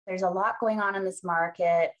There's a lot going on in this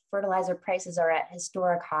market. Fertilizer prices are at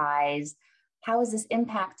historic highs. How is this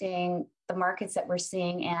impacting the markets that we're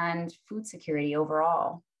seeing and food security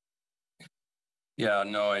overall? Yeah,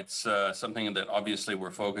 no, it's something that obviously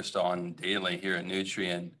we're focused on daily here at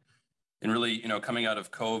Nutrien. And really, coming out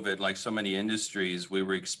of COVID, like so many industries, we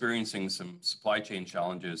were experiencing some supply chain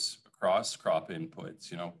challenges across crop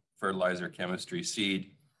inputs, fertilizer, chemistry,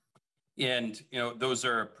 seed. And, those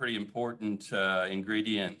are pretty important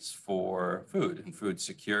ingredients for food and food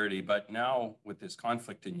security. But now with this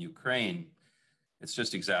conflict in Ukraine, it's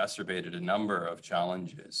just exacerbated a number of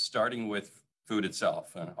challenges, starting with food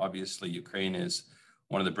itself. Obviously, Ukraine is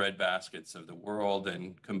one of the bread baskets of the world,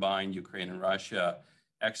 and combined, Ukraine and Russia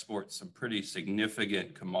export some pretty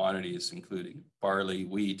significant commodities, including barley,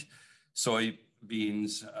 wheat,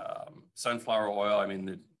 soybeans, sunflower oil. I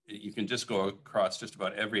mean, you can just go across just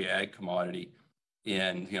about every ag commodity,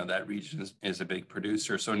 and that region is a big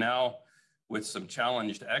producer. So now, with some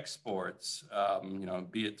challenged exports,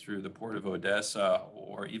 be it through the port of Odessa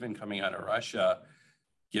or even coming out of Russia,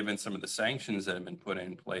 given some of the sanctions that have been put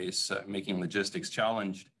in place, making logistics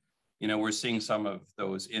challenged, we're seeing some of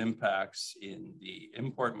those impacts in the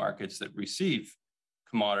import markets that receive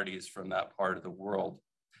commodities from that part of the world.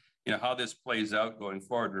 How this plays out going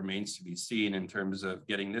forward remains to be seen in terms of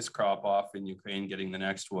getting this crop off in Ukraine, getting the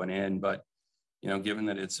next one in. But, given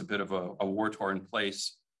that it's a bit of a war-torn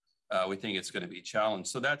place, we think it's going to be challenged.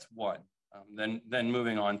 So that's one. Then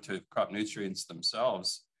moving on to crop nutrients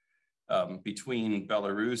themselves, between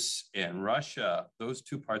Belarus and Russia, those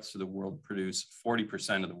two parts of the world produce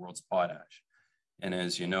 40% of the world's potash. And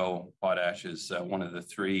as you know, potash is one of the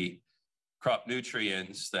three crop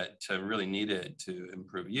nutrients that really needed to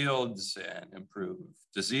improve yields and improve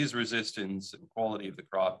disease resistance and quality of the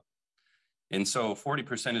crop. And so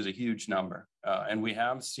 40% is a huge number. And we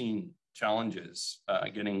have seen challenges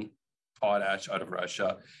getting potash out of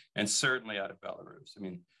Russia and certainly out of Belarus. I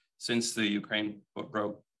mean, since the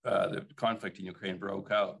conflict in Ukraine broke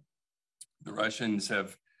out, the Russians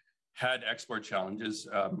have had export challenges.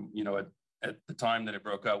 At the time that it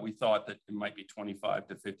broke out, we thought that it might be 25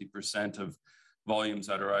 to 50% of volumes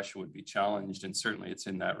out of Russia would be challenged, and certainly it's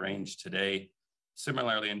in that range today.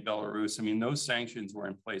 Similarly, in Belarus, I mean, those sanctions were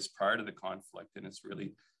in place prior to the conflict, and it's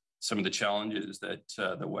really some of the challenges that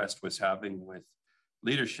the West was having with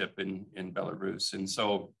leadership in Belarus. And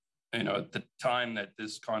so, at the time that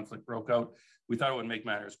this conflict broke out, we thought it would make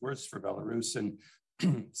matters worse for Belarus. And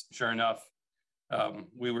sure enough,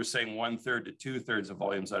 we were saying 1/3 to 2/3 of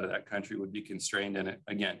volumes out of that country would be constrained. And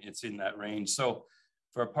again, it's in that range. So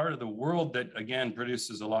for a part of the world that, again,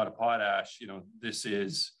 produces a lot of potash, this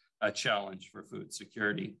is a challenge for food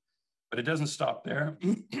security. But it doesn't stop there.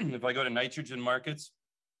 If I go to nitrogen markets,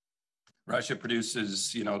 Russia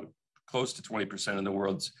produces, close to 20% of the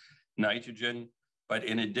world's nitrogen. But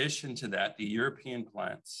in addition to that, the European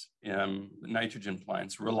plants, nitrogen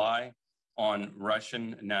plants, rely on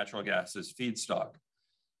Russian natural gas as feedstock.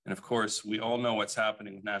 And of course, we all know what's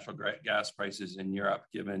happening with natural gas prices in Europe,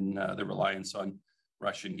 given the reliance on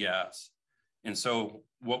Russian gas. And so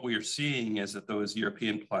what we are seeing is that those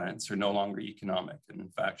European plants are no longer economic and in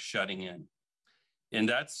fact shutting in. And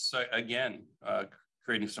that's, again,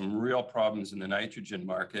 creating some real problems in the nitrogen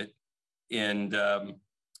market.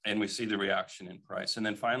 And we see the reaction in price. And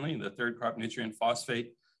then finally, the third crop nutrient,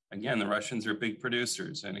 phosphate. Again, the Russians are big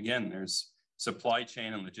producers. And again, there's supply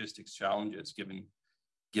chain and logistics challenges given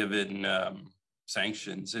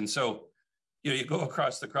sanctions. And so, you go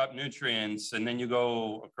across the crop nutrients, and then you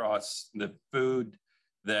go across the food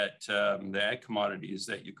that the ag commodities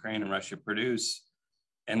that Ukraine and Russia produce.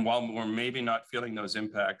 And while we're maybe not feeling those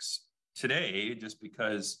impacts today, just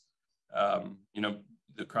because,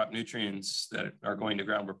 the crop nutrients that are going to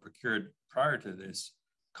ground were procured prior to this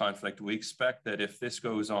conflict, we expect that if this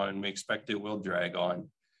goes on, and we expect it will drag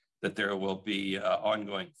on, that there will be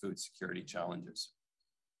ongoing food security challenges.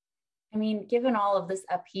 I mean, given all of this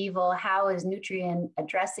upheaval, how is Nutrien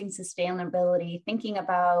addressing sustainability, thinking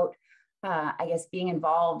about, being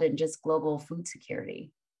involved in just global food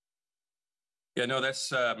security? Yeah, no,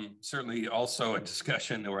 that's certainly also a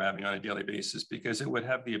discussion that we're having on a daily basis, because it would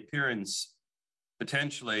have the appearance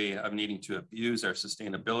potentially of needing to abuse our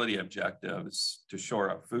sustainability objectives to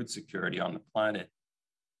shore up food security on the planet.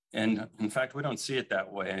 And in fact, we don't see it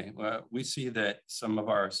that way. We see that some of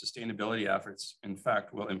our sustainability efforts, in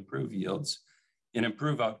fact, will improve yields and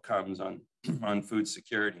improve outcomes on food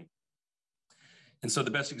security. And so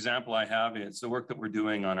the best example I have is the work that we're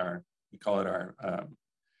doing on we call it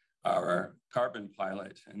our carbon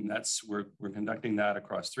pilot. And we're conducting that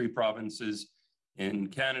across 3 provinces in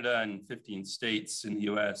Canada and 15 states in the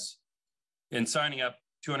US, and signing up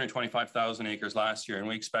 225,000 acres last year, and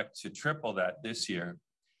we expect to triple that this year,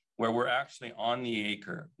 where we're actually on the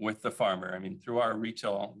acre with the farmer. I mean, through our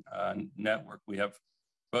retail network, we have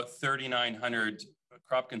about 3,900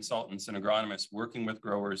 crop consultants and agronomists working with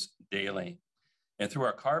growers daily. And through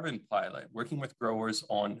our carbon pilot, working with growers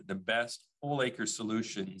on the best whole acre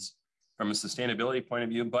solutions from a sustainability point of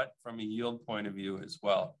view, but from a yield point of view as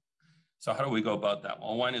well. So how do we go about that?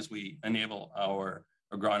 Well, one is we enable our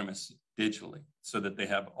agronomists digitally so that they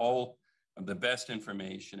have all of the best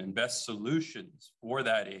information and best solutions for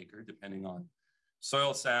that acre, depending on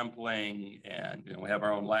soil sampling. And we have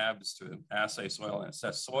our own labs to assay soil and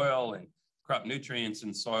assess soil and crop nutrients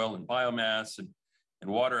in soil and biomass and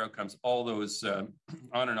water outcomes, all those on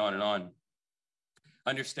and on and on.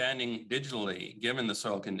 Understanding digitally, given the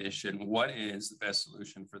soil condition, what is the best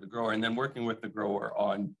solution for the grower, and then working with the grower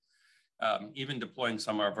on even deploying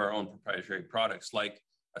some of our own proprietary products, like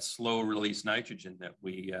a slow release nitrogen that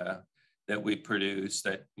we produce,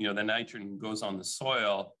 that the nitrogen goes on the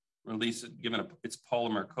soil, releases, given its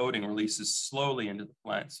polymer coating, releases slowly into the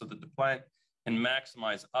plant so that the plant can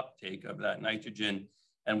maximize uptake of that nitrogen,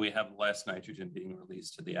 and we have less nitrogen being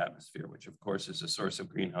released to the atmosphere, which of course is a source of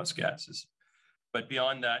greenhouse gases. But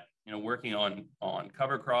beyond that, working on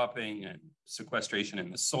cover cropping and sequestration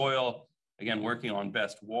in the soil, again, working on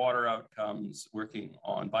best water outcomes, working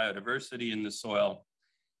on biodiversity in the soil,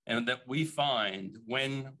 and that we find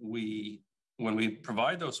when we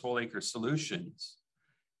provide those whole acre solutions,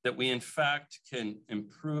 that we in fact can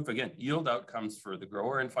improve, again, yield outcomes for the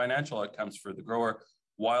grower and financial outcomes for the grower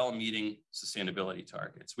while meeting sustainability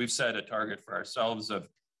targets. We've set a target for ourselves of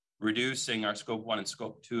reducing our Scope 1 and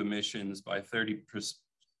Scope 2 emissions by 30%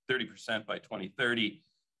 by 2030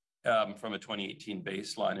 from a 2018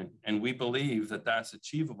 baseline. And we believe that that's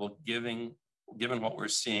achievable given what we're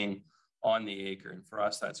seeing on the acre. And for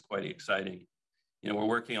us, that's quite exciting. We're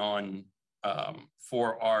working on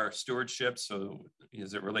for our stewardship. So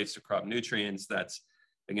as it relates to crop nutrients, that's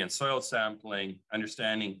again, soil sampling,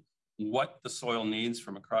 understanding what the soil needs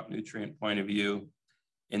from a crop nutrient point of view,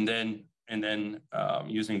 and then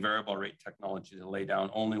using variable rate technology to lay down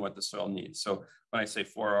only what the soil needs. So when I say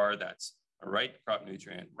 4R, that's a right crop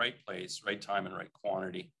nutrient, right place, right time, and right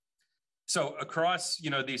quantity. So across,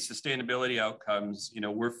 these sustainability outcomes,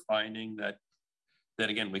 we're finding that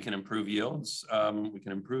again, we can improve yields, we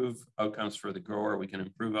can improve outcomes for the grower, we can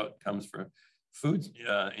improve outcomes for food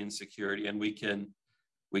insecurity, and we can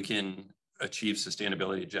achieve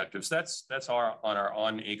sustainability objectives. That's on our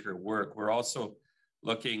on-acre work. We're also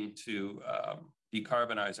looking to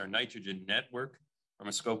decarbonize our nitrogen network from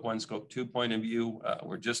a Scope 1, Scope 2 point of view.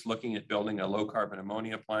 We're just looking at building a low-carbon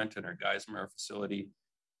ammonia plant in our Geismar facility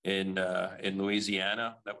in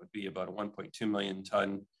Louisiana. That would be about a 1.2 million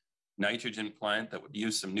ton nitrogen plant that would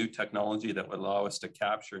use some new technology that would allow us to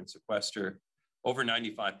capture and sequester over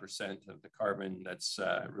 95% of the carbon that's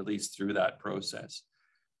released through that process.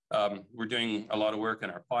 We're doing a lot of work in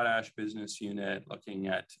our potash business unit, looking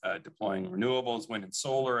at deploying renewables, wind and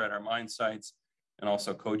solar at our mine sites, and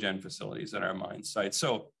also cogen facilities at our mine sites.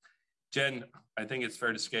 So, Jen, I think it's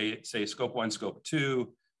fair to say Scope 1, Scope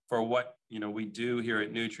 2 for what we do here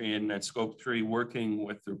at Nutrien, and Scope 3 working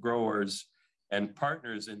with the growers and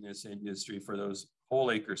partners in this industry for those whole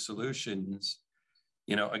acre solutions.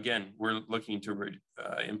 Again, we're looking to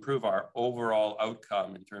improve our overall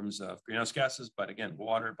outcome in terms of greenhouse gases, but again,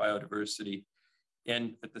 water, biodiversity,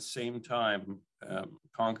 and at the same time,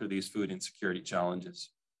 conquer these food insecurity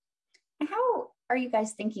challenges. And how are you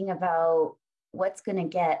guys thinking about what's going to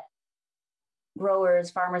get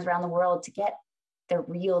growers, farmers around the world to get their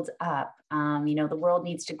yields up? The world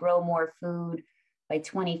needs to grow more food by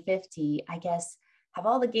 2050. I guess, have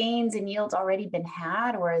all the gains in yields already been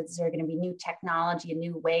had, or is there going to be new technology, a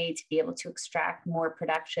new way to be able to extract more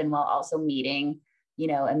production while also meeting,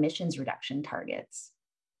 emissions reduction targets?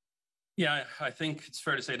 Yeah, I think it's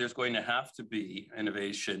fair to say there's going to have to be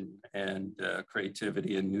innovation and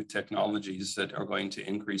creativity and new technologies that are going to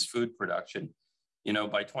increase food production.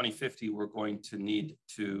 By 2050, we're going to need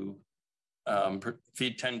to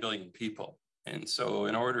feed 10 billion people. And so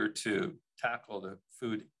in order to tackle the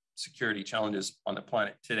food security challenges on the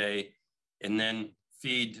planet today, and then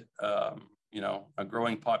feed, a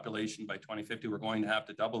growing population by 2050, we're going to have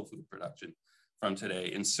to double food production from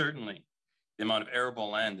today. And certainly the amount of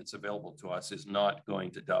arable land that's available to us is not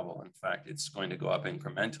going to double. In fact, it's going to go up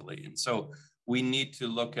incrementally. And so we need to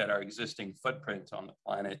look at our existing footprint on the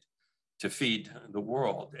planet to feed the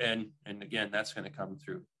world. And again, that's going to come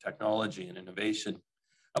through technology and innovation,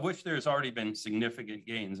 of which there's already been significant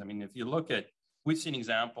gains. I mean, if you look at, we've seen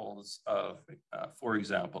examples of, for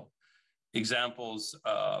example, examples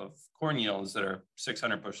of corn yields that are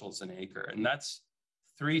 600 bushels an acre. And that's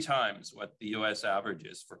 3 times what the US average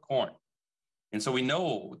is for corn. And so we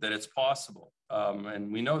know that it's possible.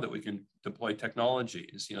 And we know that we can deploy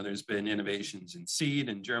technologies. You know, there's been innovations in seed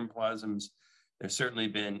and germplasms. There's certainly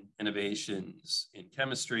been innovations in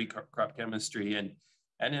chemistry, crop chemistry, and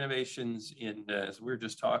innovations in, as we were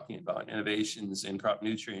just talking about, innovations in crop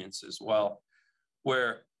nutrients as well,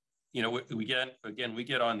 where, you know, we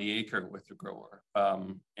get on the acre with the grower,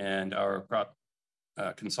 and our crop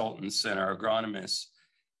consultants and our agronomists.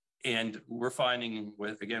 And we're finding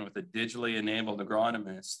with the digitally enabled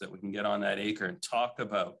agronomists that we can get on that acre and talk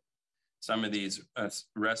about some of these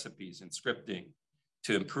recipes and scripting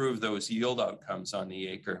to improve those yield outcomes on the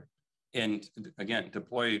acre. And again,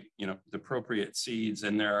 deploy, you know, the appropriate seeds.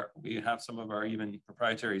 And we have some of our even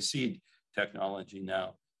proprietary seed technology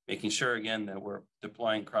now, making sure again that we're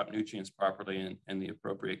deploying crop nutrients properly and the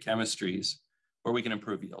appropriate chemistries where we can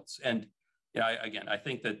improve yields. And yeah, I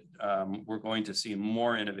think that we're going to see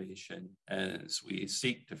more innovation as we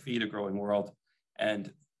seek to feed a growing world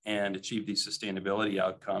and achieve these sustainability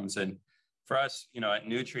outcomes. And for us, you know, at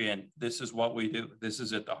Nutrien, this is what we do. This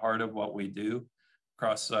is at the heart of what we do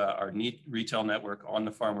across our retail network on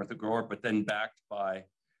the farm with the grower, but then backed by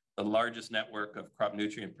the largest network of crop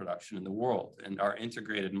nutrient production in the world, and our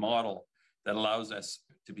integrated model that allows us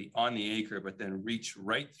to be on the acre, but then reach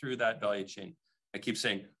right through that value chain. I keep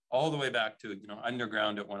saying, all the way back to, you know,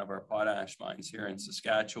 underground at one of our potash mines here in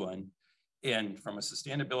Saskatchewan. And from a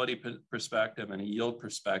sustainability perspective and a yield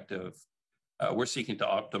perspective, we're seeking to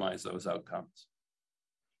optimize those outcomes.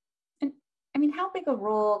 And I mean, how big a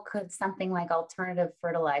role could something like alternative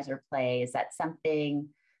fertilizer play? Is that something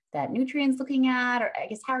that Nutrien's looking at? Or I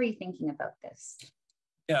guess, how are you thinking about this?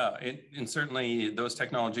 Yeah, and certainly those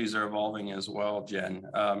technologies are evolving as well, Jen,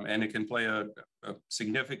 and it can play a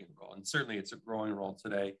significant role. And certainly it's a growing role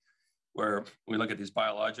today where we look at these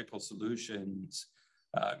biological solutions,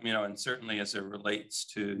 you know, and certainly as it relates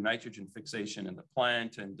to nitrogen fixation in the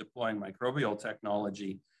plant and deploying microbial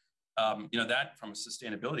technology, you know, that from a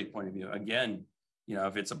sustainability point of view, again, you know,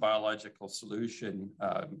 if it's a biological solution,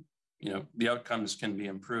 you know, the outcomes can be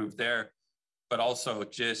improved there, but also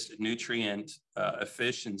just nutrient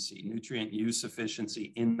efficiency, nutrient use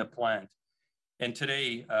efficiency in the plant. And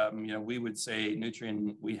today, you know, we would say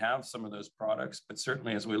Nutrien, we have some of those products, but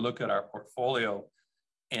certainly as we look at our portfolio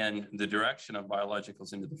and the direction of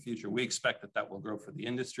biologicals into the future, we expect that that will grow for the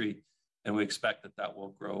industry, and we expect that that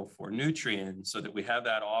will grow for Nutrien, so that we have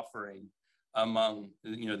that offering among,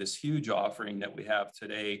 you know, this huge offering that we have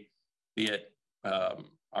today, be it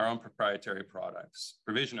our own proprietary products,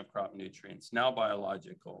 provision of crop nutrients, now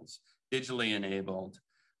biologicals, digitally enabled,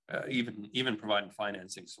 even providing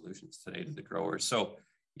financing solutions today to the growers. So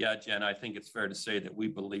yeah, Jen, I think it's fair to say that we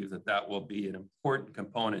believe that that will be an important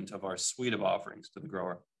component of our suite of offerings to the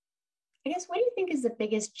grower. I guess, what do you think is the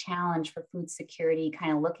biggest challenge for food security,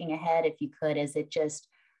 kind of looking ahead, if you could? Is it just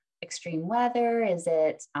extreme weather? Is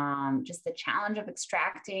it just the challenge of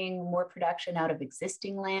extracting more production out of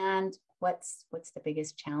existing land? What's the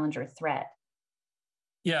biggest challenge or threat?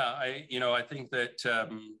 Yeah, I think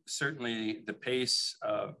that certainly the pace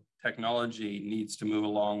of technology needs to move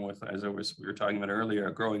along with, as we were talking about earlier,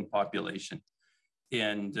 a growing population,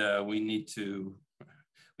 and we need to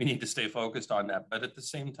stay focused on that. But at the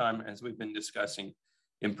same time, as we've been discussing,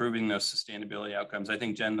 improving those sustainability outcomes, I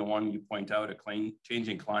think, Jen, the one you point out, a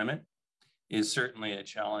changing climate, is certainly a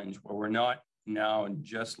challenge where we're not now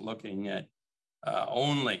just looking at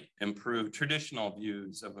only improved traditional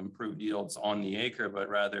views of improved yields on the acre, but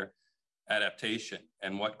rather adaptation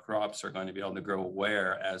and what crops are going to be able to grow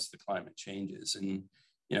where as the climate changes. And,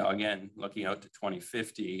 you know, again, looking out to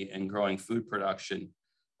 2050 and growing food production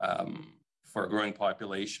for a growing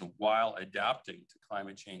population while adapting to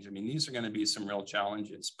climate change. I mean, these are going to be some real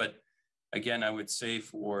challenges. But again, I would say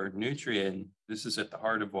for Nutrien, this is at the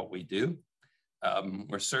heart of what we do.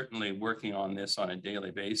 We're certainly working on this on a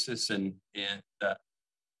daily basis, and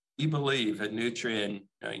we believe at Nutrien,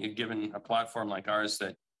 given a platform like ours,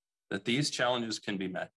 that these challenges can be met.